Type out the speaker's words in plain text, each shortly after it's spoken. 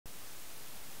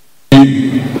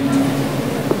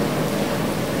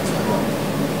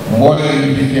mbooleem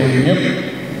ñu fi teew ñëpp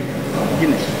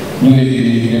ñu ngi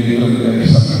leen di gërëm di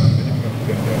sant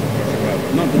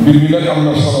mbir mi nag am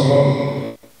na solo lool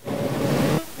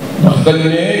ndax dañ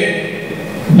ne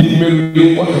nit mel ni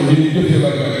wax li ñu jëfe la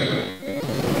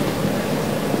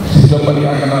si dama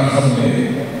yaakaar naa xam ne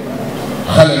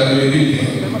xale la yooyu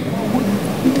kilifa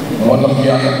moo tax ñu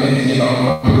yaakaar ne ci ginnaaw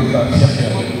président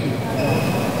Cheikh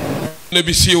ne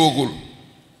bi siiwagul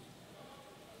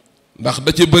ndax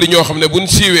da ci bëri ñoo xam ne buñ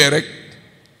siiwee rek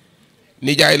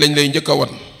nijaay lañ lay njëkk a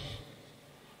wan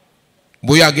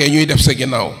bu yàggee ñuy def sa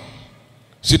ginnaaw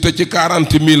si te ci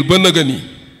 40 000 ba nëga ni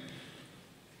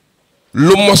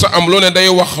lu mos a am lu ne day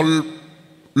wax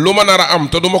lu ma nar a am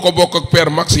te duma ko bokk ak père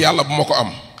Max yàlla bu ma ko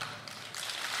am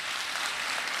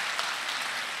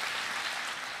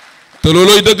te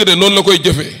loolooy dëgg de noonu la koy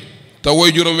jëfee te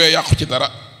woy juróom wee yàqu ci dara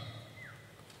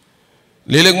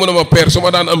léeg-léeg mu ne ma père su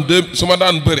ma daan am su ma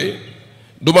daan bëree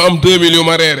du ma am 2000 yu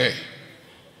ma reeree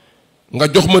nga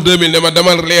jox ma 2000 ne ma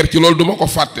demal reer ci loolu du ma ko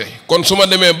fàtte kon su ma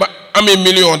demee ba amee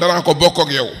million danaa ko bokk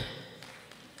ak yow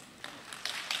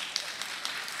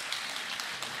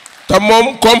te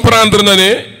moom comprendre na ne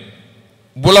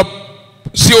bu la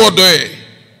siwo doyee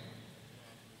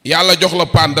yàlla jox la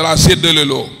paan dalaa séddale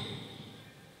loo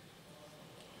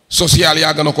social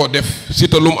yàgg na koo def si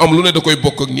te lu mu am lu ne da koy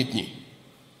bokk ak nit ñi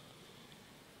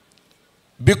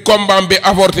bi combat bi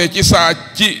avorté ci saa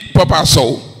ci Papa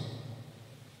Sow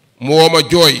mu woo ma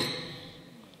jooy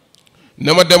ne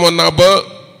ma demoon naa ba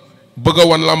bëgg a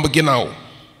wan làmb ginnaaw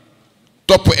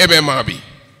topp événement bi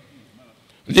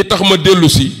li tax ma dellu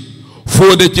si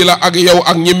Fodé ci la ak yow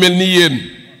ak ñi mel ni yéen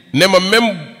ne ma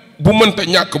même bu mënta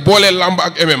ñàkk boole làmb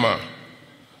ak MMA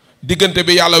diggante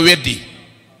bi yàlla weddi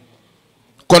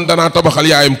kon danaa tabaxal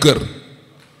yaayam kër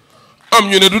am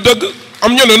ñu ne du dëgg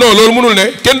am ñu ne non loolu mënul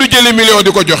ne kenn du jëli million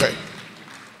di ko joxe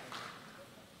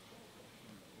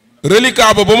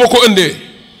reliquat ba ma ko indee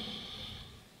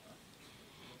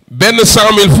benn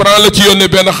 100 000 francs la ci yónnee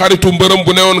benn xaritu mbërëm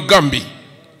bu newoon Gàmbi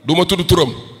du ma tudd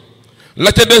turam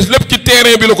la ca des lépp ci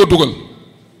terrain bi la ko dugal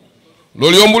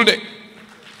loolu yombul de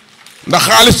ndax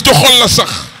xaalis ci xol la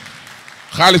sax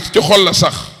xaalis ci xol la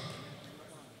sax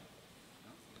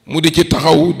mu di ci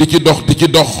taxaw di ci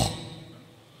dox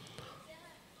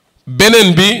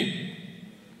beneen bi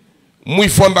muy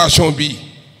fondation bi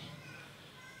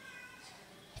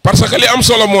parce que li am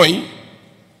solo mooy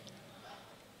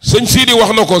sëñ Sidi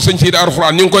wax na ko sëñ Sidi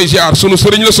Alxuraan ñu ngi koy ziar sunu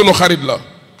sëriñ la sunu xarit la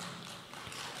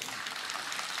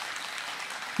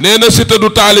nee na Siteu du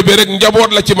taalibe rek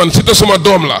njaboot la ci man Siteu suma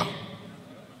doom la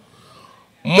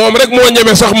moom rek moo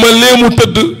ñeme sax ma léemu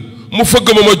tëdd mu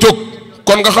fëgg ma jóg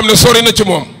kon nga xam ne sori na ci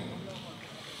moom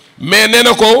mais nee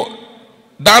na ko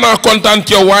daanaa kontaan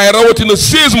ci yow waaye rawatina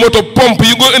 16 moto pompe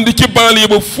yi nga indi ci banlieue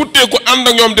ba futtee ko ànd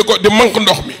ak ñoom di manque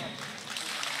ndox mi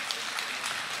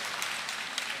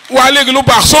waa léegi lu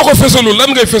baax soo ko fesalul lan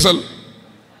ngay fesal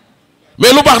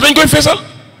mais lu baax dañ koy fesal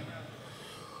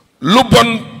lu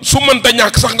bon su mënta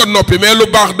ñàkk sax nga noppi mais lu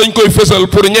baax dañ koy fesal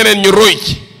pour ñeneen ñi roy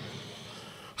ci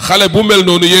xale bu mel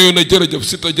noonu yooyu na jërëjëf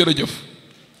Siteu jërëjëf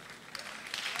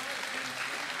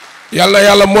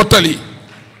yàlla mottali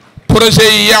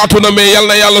projet yi yaatu na mais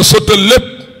yàlla sottal lépp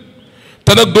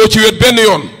te nag doo ci wet benn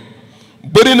yoon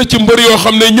bëri na ci mbër yoo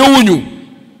xam ne ñëwuñu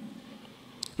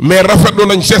mais rafetlu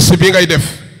nañ geste bi ngay def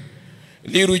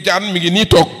liiru jaan mi ngi nii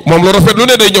toog moom lu rafetlu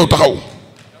ne day ñëw taxaw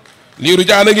liiru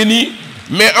jaan a ngi nii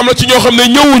mais am na ci ñoo xam ne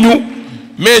ñëwuñu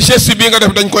mais geste bi nga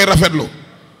def dañ koy rafetlu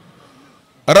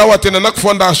rawatina nag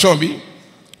fondation bi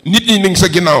nit ñi ngi sa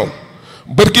ginnaaw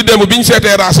bërki démb bi ñu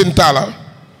seetee Racine Talla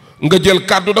nga jël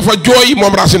kàddu dafa jooy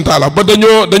moom Racine Talla ba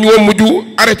dañoo mujj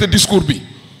arrêté discours bi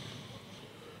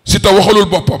Siteu waxalul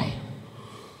boppam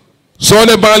soo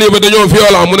ne banlieue ba dañoo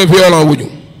violent mu ne violent wuñu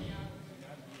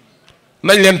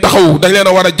nañ leen taxaw dañ leen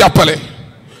a war a jàppale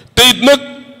te it nag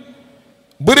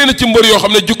bëri na ci mbër yoo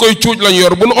xam ne jikkoy cuuj lañ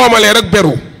yor bu nu oomalee rek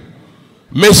beru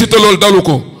mais Siteu loolu dalu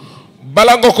ko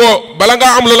bala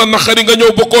ngaa am loola naqari nga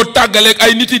ñëw ba koo tàggaleeg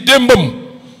ay nit yi démbam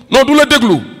non du la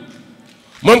déglu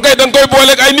moom kay da nga koy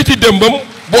booleeg ay nit yi démbam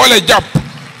boole jàpp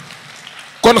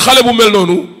kon xale bu mel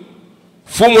noonu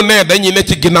fu mu ne dañuy ne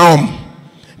ci ginnaawam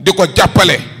di ko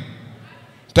jàppale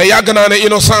te yàgg naa ne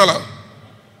innocent la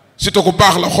Siteu ku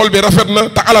baax la xol bi rafet na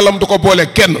te alalam du ko boole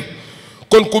kenn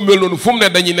kon ku mel noonu fu mu ne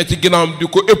dañuy ne ci ginnaawam di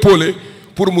ko épauler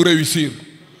pour mu réussir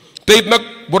te it nag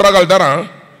bu ragal dara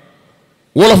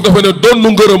wolof dafa ne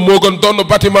donnu ngërëm moo gën donnu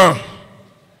bâtiment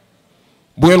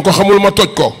bu ngeen ko xamul ma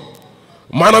toj ko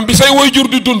maanaam bi say waajur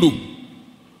di dund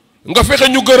nga fexe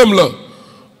ñu gërëm la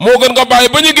moo gën nga bàyyi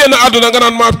ba ñu génn àdduna nga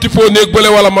naan maa tippoo néeg bële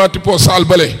wala maa tippoo saal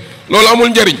bële loolu amul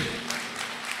njariñ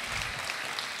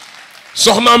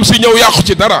soxnaam si ñëw yàqu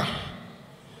ci dara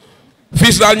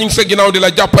fils daal ñu ngi sa ginnaaw di la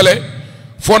jàppale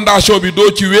fondation bi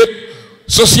doo ci wéet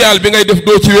social bi ngay def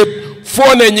doo ci wéet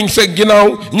foo ne ñu ngi sa ginnaaw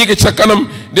ñi ngi sa kanam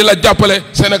di la jàppale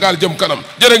Sénégal jëm kanam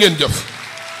jërë ngeen jëf.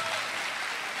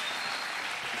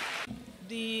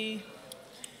 di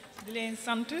leen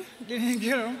sant di leen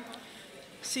gërëm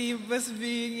si bés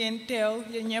bi ngeen teew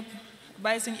yéen ñëpp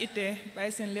bàyyi seen itte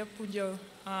bàyyi seen lépp pour ñëw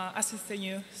assister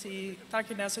ñu si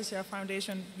Tarkinda Social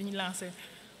Fondation bi ñu lancé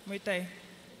muy tey.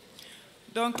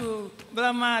 donc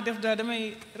bala maa def dara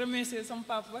damay remercier sama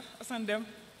papa Assane Deme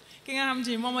ki nga xam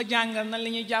ci moom a jàngal nan la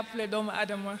ñuy jàppale doomu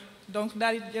aadama donc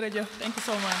daal di jërëjëf thank you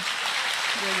so much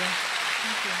jërëjëf.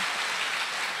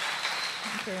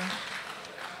 Okay.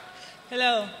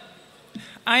 Hello,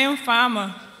 I am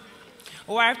Femme,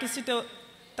 wife to Siteu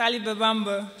Talibé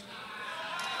Bamba.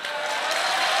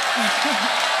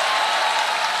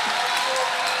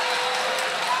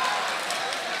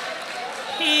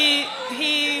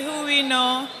 He who we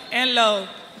know and love.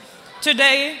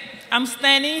 Today, I'm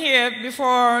standing here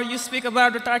before you speak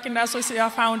about the Tarkinda Social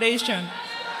Foundation.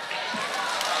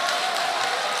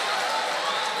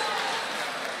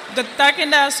 The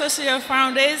Tarkinda Social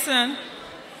Foundation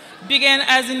began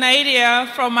as an idea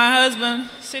from my husband,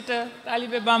 Siteu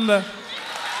Talibé Bamba.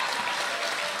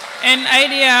 An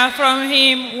idea from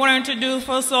him wanting to do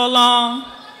for so long,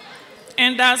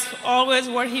 and that's always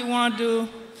what he wants to do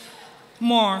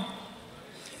more.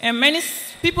 And many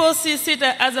people see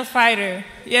Siteu as a fighter.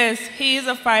 Yes, he is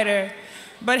a fighter,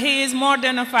 but he is more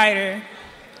than a fighter.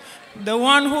 The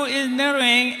one who is in the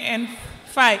ring and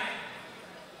fight.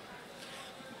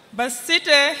 But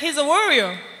Siteu, he's a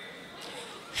warrior.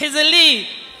 He's a lead.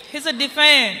 He's a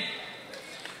defend.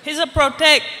 He's a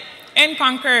protect and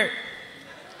conquer.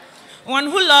 One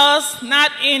who loves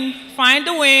not in find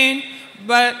the win,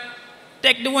 but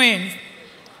take the wins.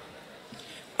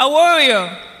 A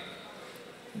warrior.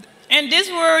 And this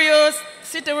warrior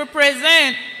Siteu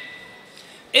represent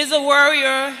is a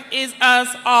warrior, is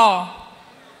us all.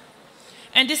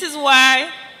 And this is why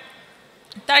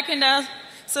Tarkinda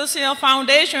Social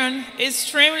Foundation is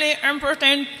extremely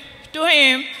important to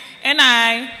him and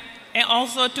I, and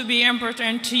also to be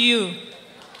important to you.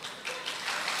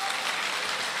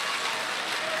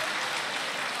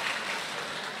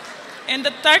 And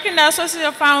the Tarkinda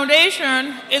Social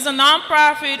Foundation is a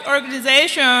non-profit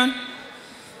organization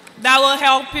that will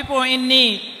help people in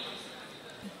need.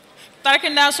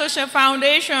 Tarkinda Social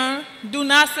Foundation do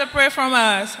not separate from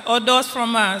us or those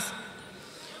from us.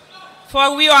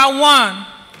 For we are one,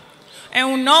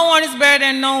 and no one is better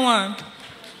than no one.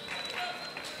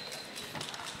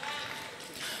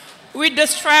 With the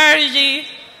strategy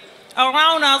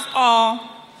around us all,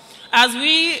 as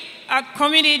we, a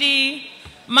community,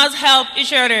 must help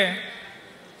each other.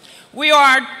 We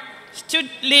are to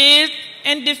lead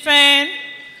and defend,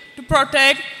 to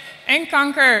protect and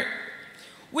conquer.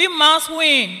 We must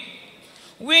win.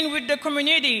 Win with the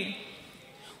community.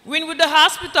 Win with the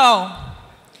hospital.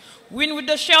 Win with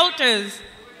the shelters.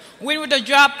 Win with the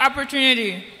job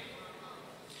opportunity.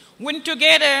 Win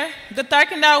together the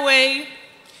Tarkinda way.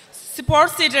 Support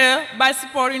Siteu by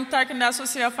supporting Tarkinda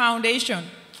Social Foundation.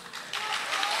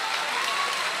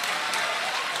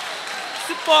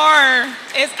 Support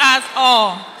is us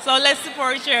all, so let's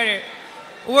support each other.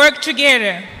 Work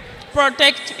together,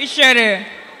 protect each other,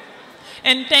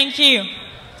 and thank you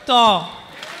to all.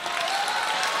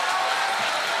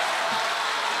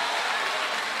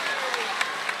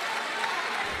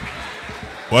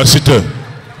 Waa Siteu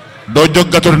doo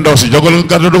jóg gàttal ndaw si jógal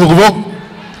gàttal ko bokk.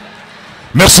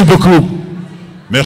 Merci beaucoup.